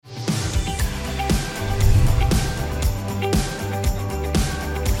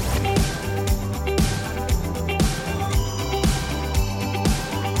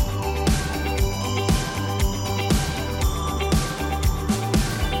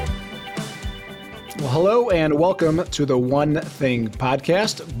Well, hello and welcome to the One Thing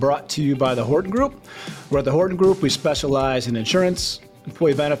podcast, brought to you by the Horton Group. We're at the Horton Group. We specialize in insurance,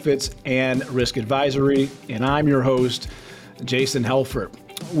 employee benefits, and risk advisory. And I'm your host, Jason Helfert.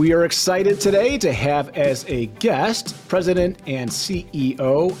 We are excited today to have as a guest President and CEO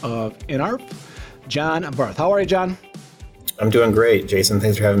of INARF, John Barth. How are you, John? I'm doing great, Jason.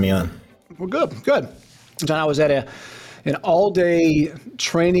 Thanks for having me on. Well, good. John, I was at an all-day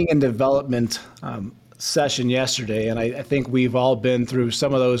training and development session yesterday, and I think we've all been through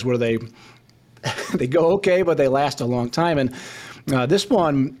some of those where they go okay, but they last a long time. And this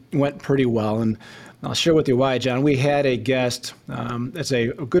one went pretty well, and I'll share with you why, John. We had a guest that's a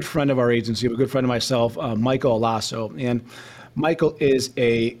good friend of our agency, a good friend of myself, Michael Alasso, and Michael is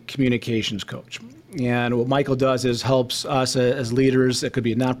a communications coach. And what Michael does is helps us as leaders, it could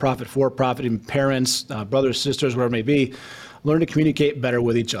be a nonprofit, for-profit, even parents, brothers, sisters, whatever it may be, learn to communicate better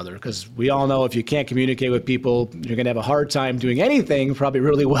with each other. Because we all know if you can't communicate with people, you're going to have a hard time doing anything probably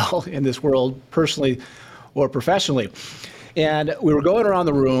really well in this world, personally or professionally. And we were going around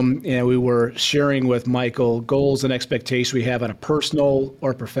the room and we were sharing with Michael goals and expectations we have on a personal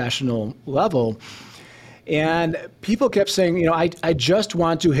or professional level. And people kept saying, I just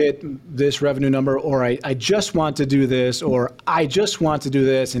want to hit this revenue number, or I just want to do this, or I just want to do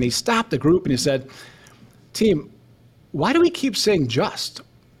this. And he stopped the group and he said, team, why do we keep saying just?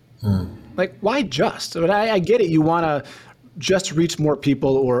 Like, why just? I mean, I get it. You want to just reach more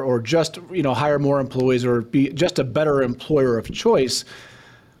people or just, hire more employees or be just a better employer of choice.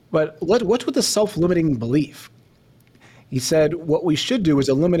 But what's with the self-limiting belief? He said, what we should do is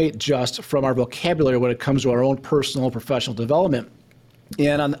eliminate just from our vocabulary when it comes to our own personal and professional development.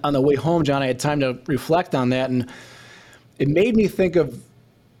 And on the way home, John, I had time to reflect on that, and it made me think of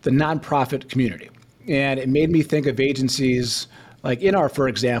the nonprofit community. And it made me think of agencies like INARF, for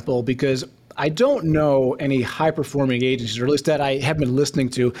example, because I don't know any high-performing agencies, or at least that I have been listening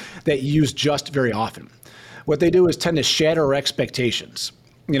to, that use just very often. What they do is tend to shatter our expectations.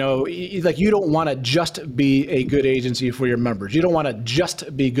 Like you don't want to just be a good agency for your members. You don't want to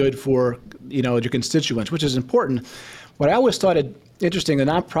just be good for, your constituents, which is important. But I always thought it interesting, the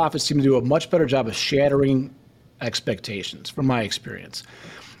nonprofits seem to do a much better job of shattering expectations from my experience.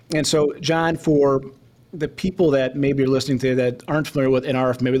 And so, John, for the people that maybe are listening to that aren't familiar with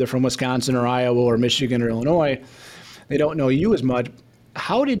INARF, maybe they're from Wisconsin or Iowa or Michigan or Illinois, they don't know you as much.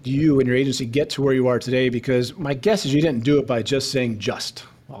 How did you and your agency get to where you are today? Because my guess is you didn't do it by just saying just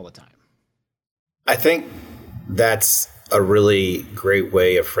all the time. I think that's a really great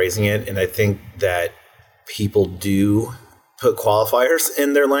way of phrasing it. And I think that people do put qualifiers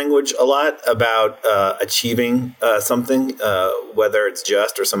in their language a lot about achieving something, whether it's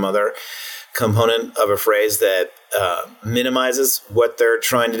just or some other component of a phrase that minimizes what they're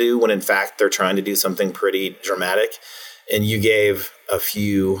trying to do when in fact they're trying to do something pretty dramatic. And you gave a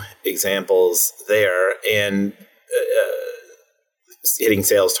few examples there, and hitting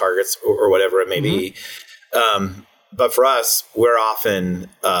sales targets or whatever it may be. But for us, we're often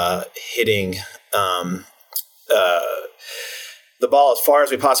hitting the ball as far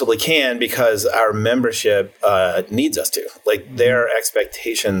as we possibly can because our membership needs us to. Like their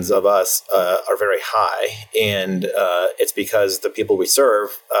expectations of us are very high, and it's because the people we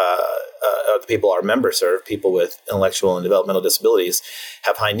serve, the people our members serve, people with intellectual and developmental disabilities,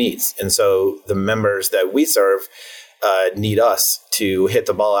 have high needs. And so the members that we serve need us to hit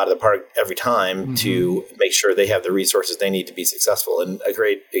the ball out of the park every time to make sure they have the resources they need to be successful. And a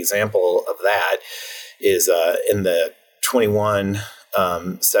great example of that is in the 21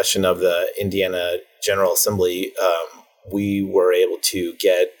 session of the Indiana General Assembly, we were able to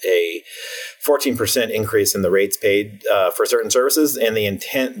get a 14% increase in the rates paid for certain services. And the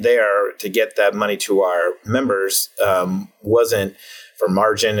intent there to get that money to our members wasn't for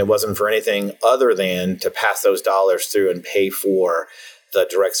margin. It wasn't for anything other than to pass those dollars through and pay for the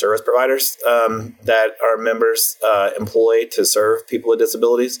direct service providers that our members employ to serve people with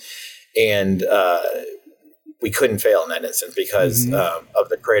disabilities. And we couldn't fail in that instance because of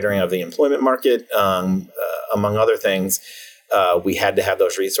the cratering of the employment market, among other things. We had to have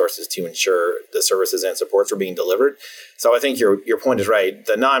those resources to ensure the services and supports were being delivered. So I think your point is right.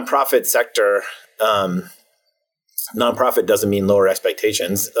 The nonprofit sector, nonprofit doesn't mean lower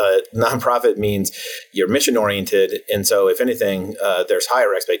expectations. Nonprofit means you're mission oriented. And so if anything, there's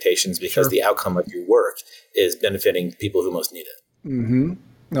higher expectations because the outcome of your work is benefiting people who most need it.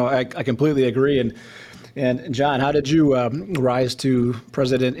 No, I completely agree. And John, how did you rise to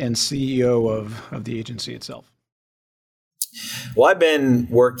president and CEO of the agency itself? Well, I've been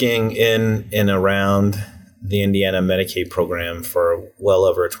working in and around the Indiana Medicaid program for well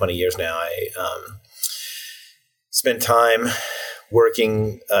over 20 years now. I Spent time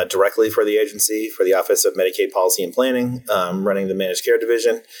working directly for the agency, for the Office of Medicaid Policy and Planning, running the managed care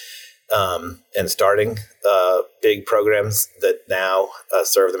division, and starting big programs that now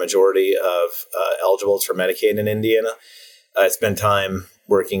serve the majority of eligibles for Medicaid in Indiana. I spent time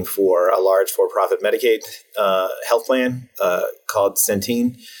working for a large for-profit Medicaid health plan called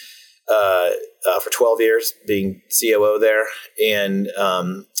Centene for 12 years, being COO there. And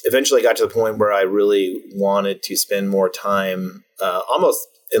eventually got to the point where I really wanted to spend more time, almost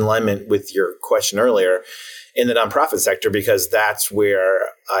in alignment with your question earlier, in the nonprofit sector, because that's where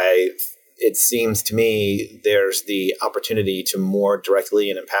it seems to me there's the opportunity to more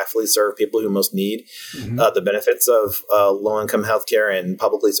directly and impactfully serve people who most need the benefits of low-income healthcare and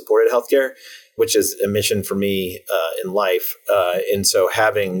publicly supported healthcare, which is a mission for me in life. And so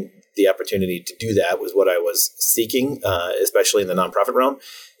having the opportunity to do that was what I was seeking, especially in the nonprofit realm.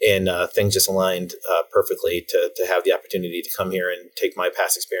 And things just aligned perfectly to have the opportunity to come here and take my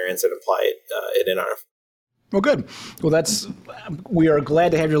past experience and apply it at INARF. Well, good. Well, we are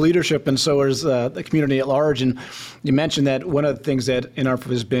glad to have your leadership, and so is the community at large. And you mentioned that one of the things that INARF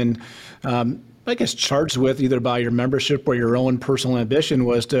has been, charged with, either by your membership or your own personal ambition,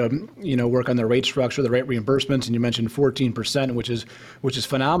 was to, work on the rate structure, the rate reimbursements. And you mentioned 14%, which is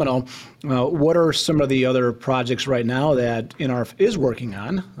phenomenal. What are some of the other projects right now that INARF is working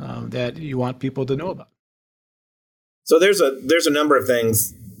on that you want people to know about? So there's a number of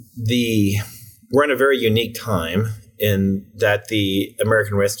things. We're in a very unique time in that the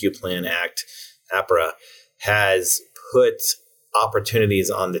American Rescue Plan Act, APRA, has put opportunities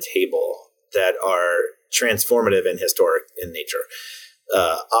on the table that are transformative and historic in nature.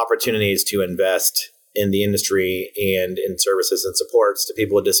 Opportunities to invest in the industry and in services and supports to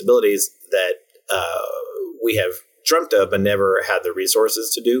people with disabilities that we have dreamt of but never had the resources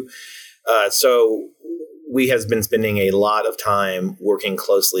to do. So we have been spending a lot of time working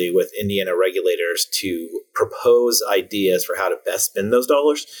closely with Indiana regulators to propose ideas for how to best spend those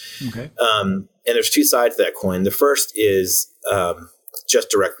dollars. Okay. And there's two sides to that coin. The first is just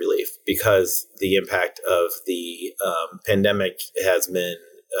direct relief, because the impact of the pandemic has been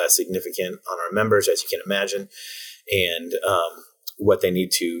significant on our members, as you can imagine, and what they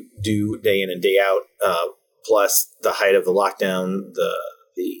need to do day in and day out, plus the height of the lockdown, the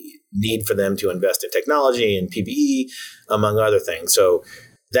need for them to invest in technology and PPE, among other things. So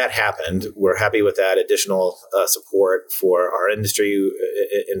that happened. We're happy with that additional support for our industry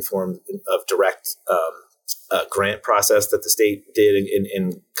in form of direct grant process that the state did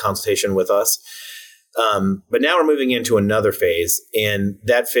in consultation with us. But now we're moving into another phase, and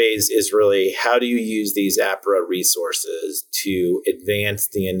that phase is really, how do you use these APRA resources to advance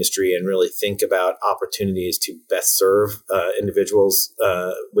the industry and really think about opportunities to best serve individuals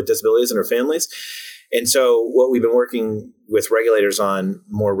with disabilities and their families? And so what we've been working with regulators on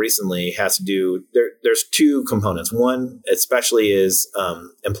more recently has to do, there's two components. One especially is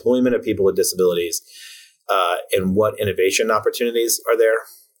employment of people with disabilities and what innovation opportunities are there.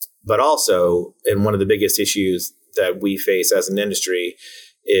 But also, and one of the biggest issues that we face as an industry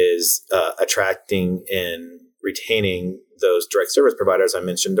is attracting and retaining those direct service providers I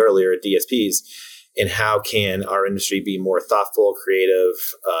mentioned earlier, DSPs, and how can our industry be more thoughtful, creative,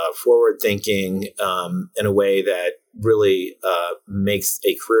 forward-thinking in a way that really makes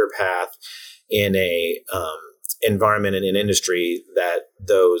a career path in a environment and an industry that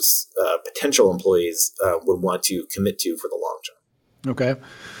those potential employees would want to commit to for the long term. Okay.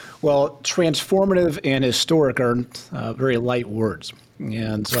 Well, transformative and historic are very light words.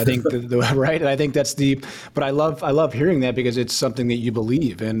 And so I think right. And I think that's but I love hearing that, because it's something that you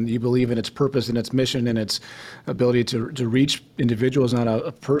believe, and you believe in its purpose and its mission and its ability to reach individuals on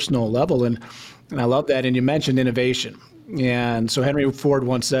a personal level. And I love that. And you mentioned innovation. And so Henry Ford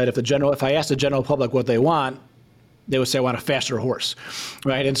once said, if I ask the general public what they want, they would say, I want a faster horse,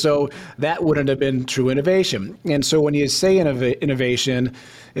 right? And so that wouldn't have been true innovation. And so when you say innovation,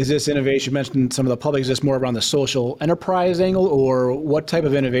 is this innovation, mentioned some of the public, is this more around the social enterprise angle, or what type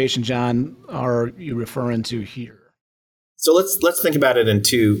of innovation, John, are you referring to here? So let's think about it in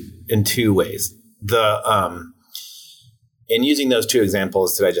two ways. In using those two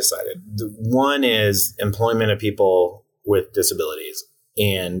examples that I just cited, one is employment of people with disabilities,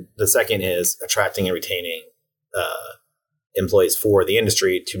 and the second is attracting and retaining employees for the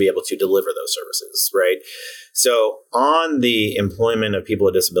industry to be able to deliver those services, right? So on the employment of people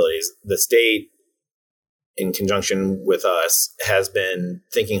with disabilities, the state, in conjunction with us, has been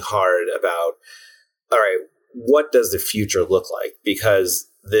thinking hard about, all right, what does the future look like? Because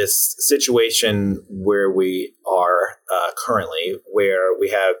this situation where we are currently, where we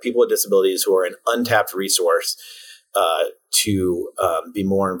have people with disabilities who are an untapped resource to be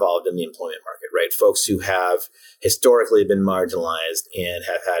more involved in the employment market, right? Folks who have historically been marginalized and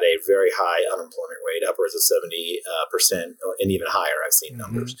have had a very high unemployment rate, upwards of 70% and even higher. I've seen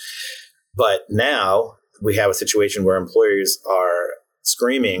numbers. But now we have a situation where employers are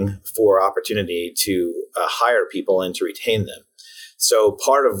screaming for opportunity to hire people and to retain them. So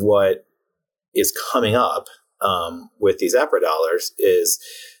part of what is coming up with these APRA dollars is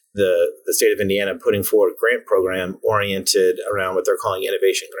the state of Indiana putting forward a grant program oriented around what they're calling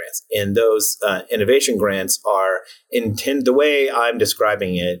innovation grants. And those innovation grants are the way I'm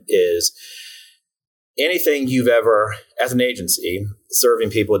describing it is anything you've ever, as an agency serving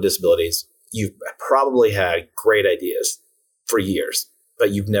people with disabilities, you've probably had great ideas for years,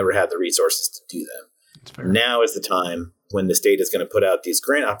 but you've never had the resources to do them. Now is the time when the state is going to put out these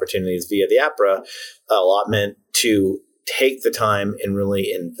grant opportunities via the APRA allotment to take the time and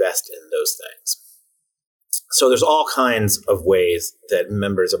really invest in those things. So there's all kinds of ways that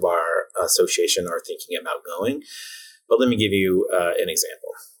members of our association are thinking about going. But let me give you an example.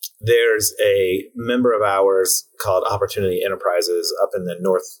 There's a member of ours called Opportunity Enterprises up in the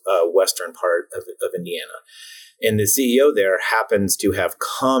northwestern part of Indiana. And the CEO there happens to have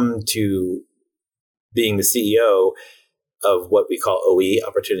come to being the CEO of what we call OE,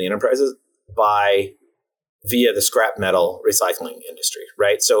 Opportunity Enterprises, via the scrap metal recycling industry,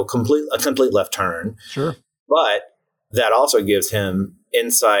 right? So a complete left turn. Sure. But that also gives him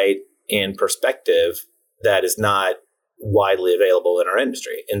insight and perspective that is not widely available in our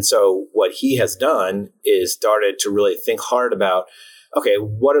industry. And so what he has done is started to really think hard about, okay,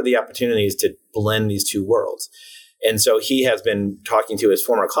 what are the opportunities to blend these two worlds? And so he has been talking to his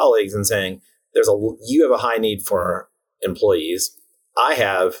former colleagues and saying, you have a high need for employees. I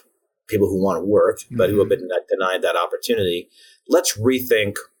have people who want to work, but who have been denied that opportunity. Let's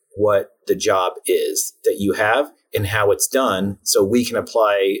rethink what the job is that you have and how it's done so we can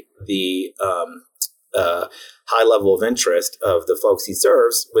apply the high level of interest of the folks he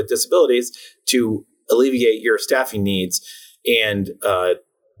serves with disabilities to alleviate your staffing needs and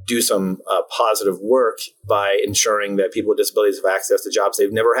do some positive work by ensuring that people with disabilities have access to jobs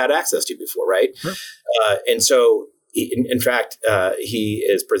they've never had access to before, right? Sure. And so, in fact, he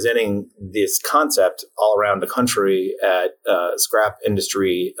is presenting this concept all around the country at Scrap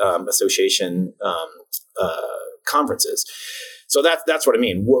Industry Association conferences. So that's what I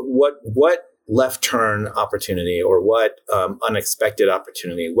mean. What left turn opportunity or what unexpected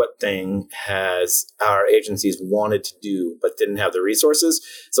opportunity, what thing has our agencies wanted to do but didn't have the resources?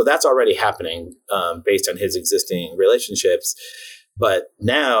 So that's already happening based on his existing relationships. But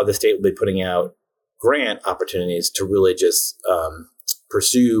now the state will be putting out grant opportunities to really just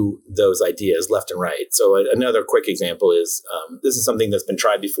pursue those ideas left and right. So another quick example is this is something that's been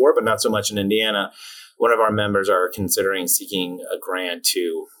tried before, but not so much in Indiana. One of our members are considering seeking a grant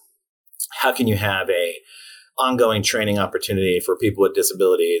to how can you have a ongoing training opportunity for people with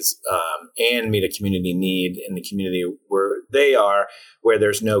disabilities and meet a community need in the community where they are, where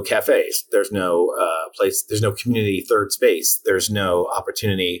there's no cafes, there's no place, there's no community third space, there's no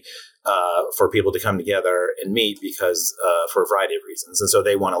opportunity for people to come together and meet because for a variety of reasons. And so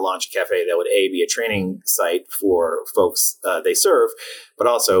they want to launch a cafe that would be a training site for folks they serve, but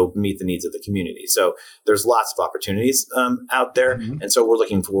also meet the needs of the community. So there's lots of opportunities out there. Mm-hmm. And so we're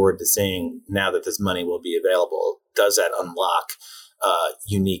looking forward to seeing now that this money will be available, does that unlock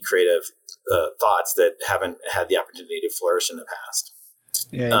unique creative thoughts that haven't had the opportunity to flourish in the past?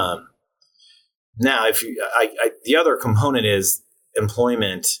 Yeah. Now, the other component is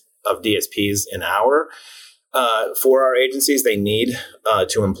employment of DSPs for our agencies. They need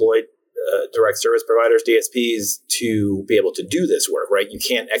to employ direct service providers, DSPs, to be able to do this work, right? You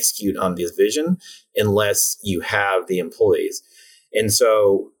can't execute on this vision unless you have the employees. And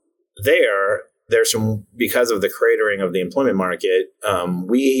so there's some, because of the cratering of the employment market,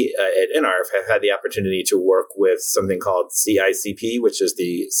 we at INARF have had the opportunity to work with something called CICP, which is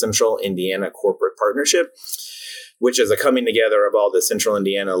the Central Indiana Corporate Partnership, which is a coming together of all the Central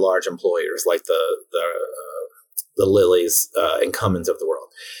Indiana large employers like the Lillys and Cummins of the world.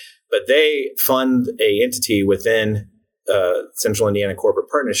 But they fund a entity within Central Indiana Corporate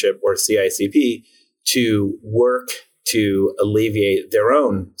Partnership, or CICP, to work to alleviate their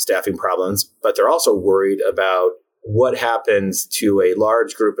own staffing problems. But they're also worried about what happens to a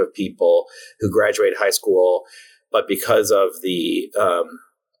large group of people who graduate high school, but because of the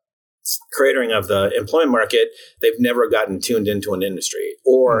cratering of the employment market, they've never gotten tuned into an industry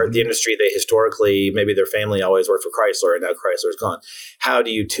or the industry they historically, maybe their family always worked for Chrysler and now Chrysler's gone. How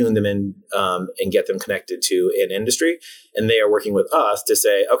do you tune them in and get them connected to an industry? And they are working with us to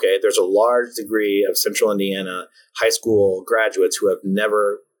say, okay, there's a large degree of Central Indiana high school graduates who have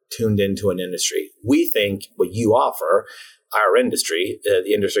never tuned into an industry. We think what you offer, our industry,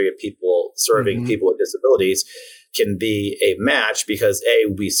 the industry of people serving people with disabilities, can be a match because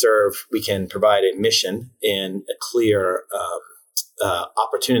we can provide a mission and a clear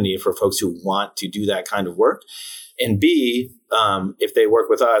opportunity for folks who want to do that kind of work. And B, if they work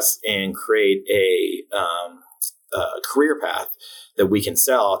with us and create a career path that we can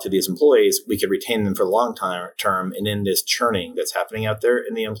sell to these employees, we can retain them for the long term and in this churning that's happening out there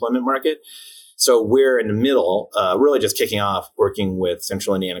in the employment market. So we're in the middle, really just kicking off working with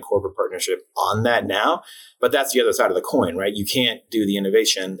Central Indiana Corporate Partnership on that now. But that's the other side of the coin, right? You can't do the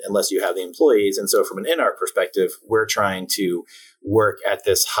innovation unless you have the employees. And so from an INARF perspective, we're trying to work at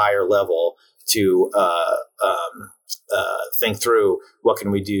this higher level to think through what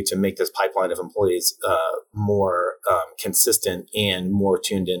can we do to make this pipeline of employees more consistent and more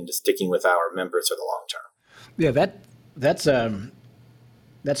tuned in to sticking with our members for the long term. Yeah,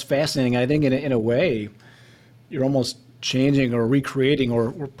 that's fascinating. I think in a way, you're almost changing or recreating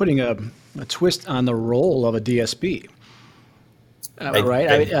or putting a twist on the role of a DSP.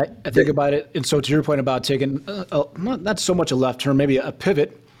 Right? I think about it. And so to your point about taking not so much a left turn, maybe a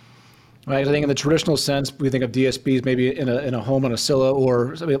pivot. Right. I think in the traditional sense, we think of DSPs maybe in a home on a Scylla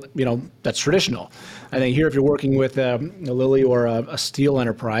or something, that's traditional. I think here, if you're working with a Lilly or a steel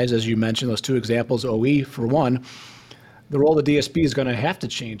enterprise, as you mentioned, those two examples, OE for one, the role of the DSP is going to have to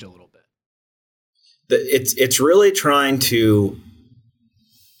change a little bit. It's really trying to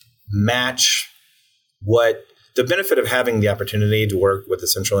match what the benefit of having the opportunity to work with the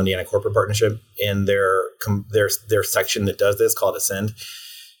Central Indiana Corporate Partnership in their section that does this called Ascend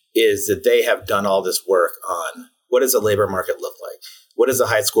is that they have done all this work on what does a labor market look like? What does a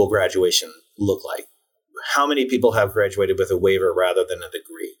high school graduation look like? How many people have graduated with a waiver rather than a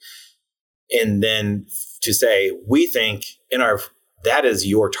degree? And then to say, we think that is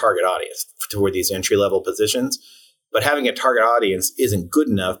your target audience toward these entry-level positions. But having a target audience isn't good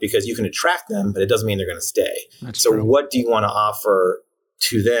enough because you can attract them, but it doesn't mean they're going to stay. That's so true. What do you want to offer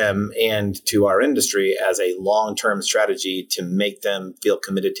to them and to our industry as a long-term strategy to make them feel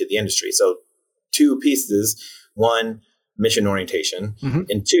committed to the industry? So two pieces: one, mission orientation,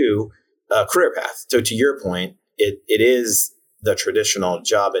 and two, career path. So to your point, it is the traditional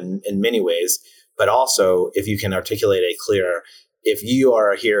job in many ways, but also if you can articulate a clear, if you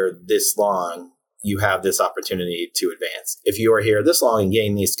are here this long, you have this opportunity to advance. If you are here this long and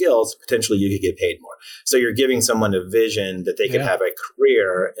gain these skills, potentially you could get paid more. So you're giving someone a vision that they could have a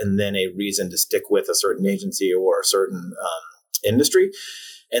career and then a reason to stick with a certain agency or a certain industry.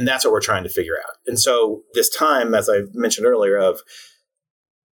 And that's what we're trying to figure out. And so this time, as I mentioned earlier, of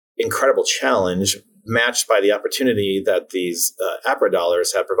incredible challenge matched by the opportunity that these APRA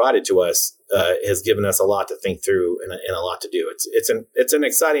dollars have provided to us has given us a lot to think through and a lot to do. It's an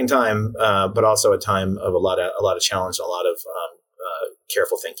exciting time, but also a time of a lot of challenge and a lot of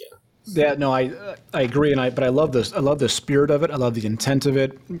careful thinking. Yeah, no, I agree, but I love this. I love the spirit of it. I love the intent of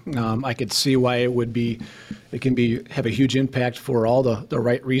it. I could see why it can have a huge impact for all the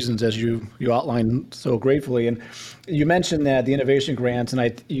right reasons, as you outlined so gratefully. And you mentioned that the innovation grants,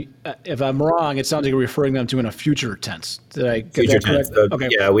 and if I'm wrong, it sounds like you're referring them to in a future tense. Did I get future that correct? tense? Okay.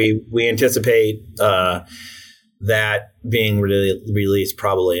 Yeah, we anticipate that being released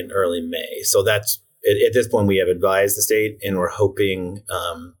probably in early May. So that's at this point we have advised the state, and we're hoping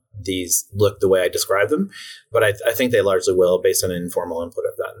these look the way I described them, but I think they largely will based on informal input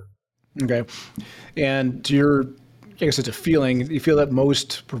I've gotten. Okay. And I guess it's a feeling, you feel that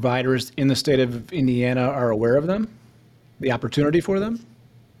most providers in the state of Indiana are aware of them, the opportunity for them?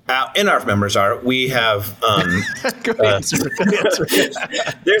 INARF members are. We have. Good answer.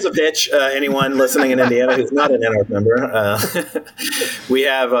 There's a pitch. Anyone listening in Indiana who's not an INARF member, we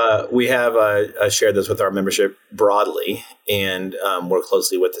have shared this with our membership broadly and work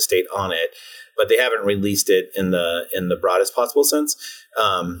closely with the state on it. But they haven't released it in the broadest possible sense.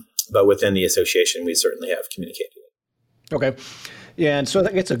 But within the association, we certainly have communicated it. Okay. Yeah, and so I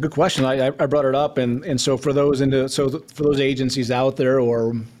think it's a good question. I brought it up, and so for those agencies out there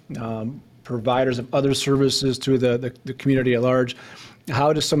or providers of other services to the community at large,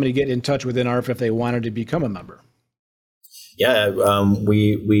 how does somebody get in touch with INARF if they wanted to become a member? Yeah,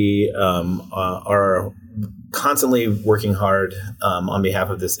 we are constantly working hard on behalf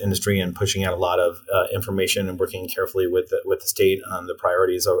of this industry and pushing out a lot of information and working carefully with the state on the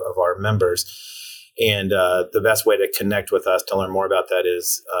priorities of our members. And the best way to connect with us to learn more about that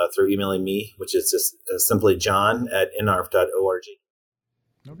is through emailing me, which is just simply john@inarf.org.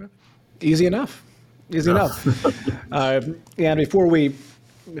 Okay. Easy enough. Easy enough. And before we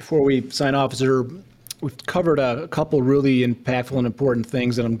sign off, we've covered a couple really impactful and important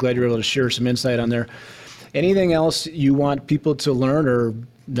things, and I'm glad you're able to share some insight on there. Anything else you want people to learn or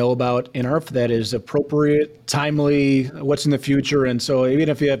know about INARF that is appropriate, timely, what's in the future? And so even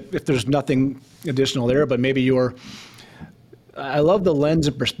if there's nothing additional there, but maybe I love the lens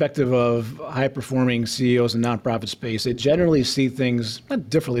and perspective of high-performing CEOs in the nonprofit space. They generally see things not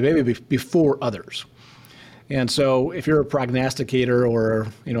differently, maybe before others. And so if you're a prognosticator or,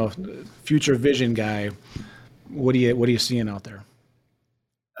 future vision guy, what are you seeing out there?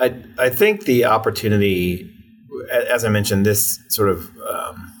 I think the opportunity, as I mentioned, this sort of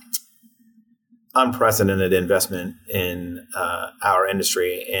unprecedented investment in our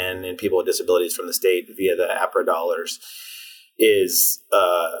industry and in people with disabilities from the state via the APRA dollars is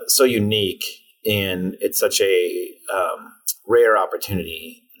so unique, and it's such a rare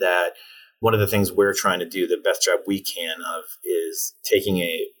opportunity that one of the things we're trying to do the best job we can of is taking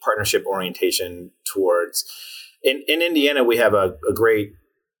a partnership orientation towards. In Indiana, we have a great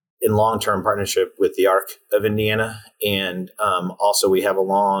and long-term partnership with the ARC of Indiana, and also we have a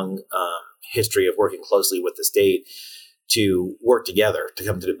long history of working closely with the state to work together to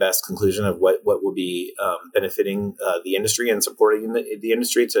come to the best conclusion of what will be benefiting the industry and supporting the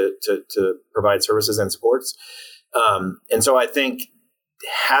industry to provide services and supports. And so I think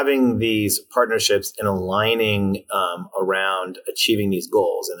having these partnerships and aligning around achieving these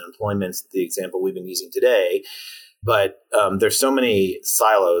goals, and employment's the example we've been using today, but there's so many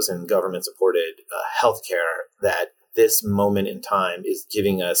silos in government-supported healthcare that this moment in time is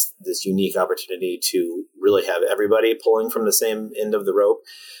giving us this unique opportunity to really have everybody pulling from the same end of the rope.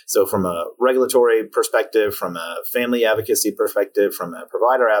 So from a regulatory perspective, from a family advocacy perspective, from a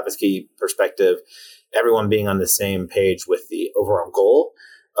provider advocacy perspective, everyone being on the same page with the overall goal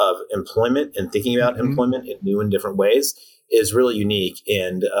of employment and thinking about employment in new and different ways is really unique.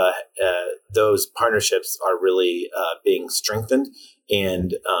 And those partnerships are really being strengthened.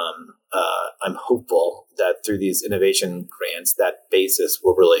 And I'm hopeful that through these innovation grants, that basis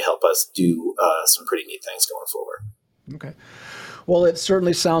will really help us do some pretty neat things going forward. Okay. Well, it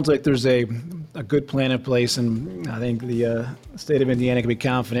certainly sounds like there's a good plan in place, and I think the state of Indiana can be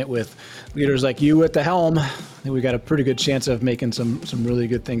confident with leaders like you at the helm. I think we got a pretty good chance of making some really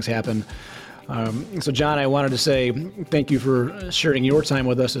good things happen. So, John, I wanted to say thank you for sharing your time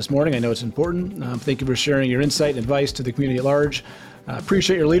with us this morning. I know it's important. Thank you for sharing your insight and advice to the community at large.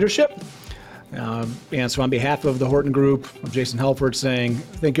 Appreciate your leadership. And so on behalf of the Horton Group, I'm Jason Helfert saying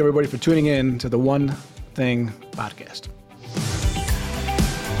thank you, everybody, for tuning in to the One Thing podcast.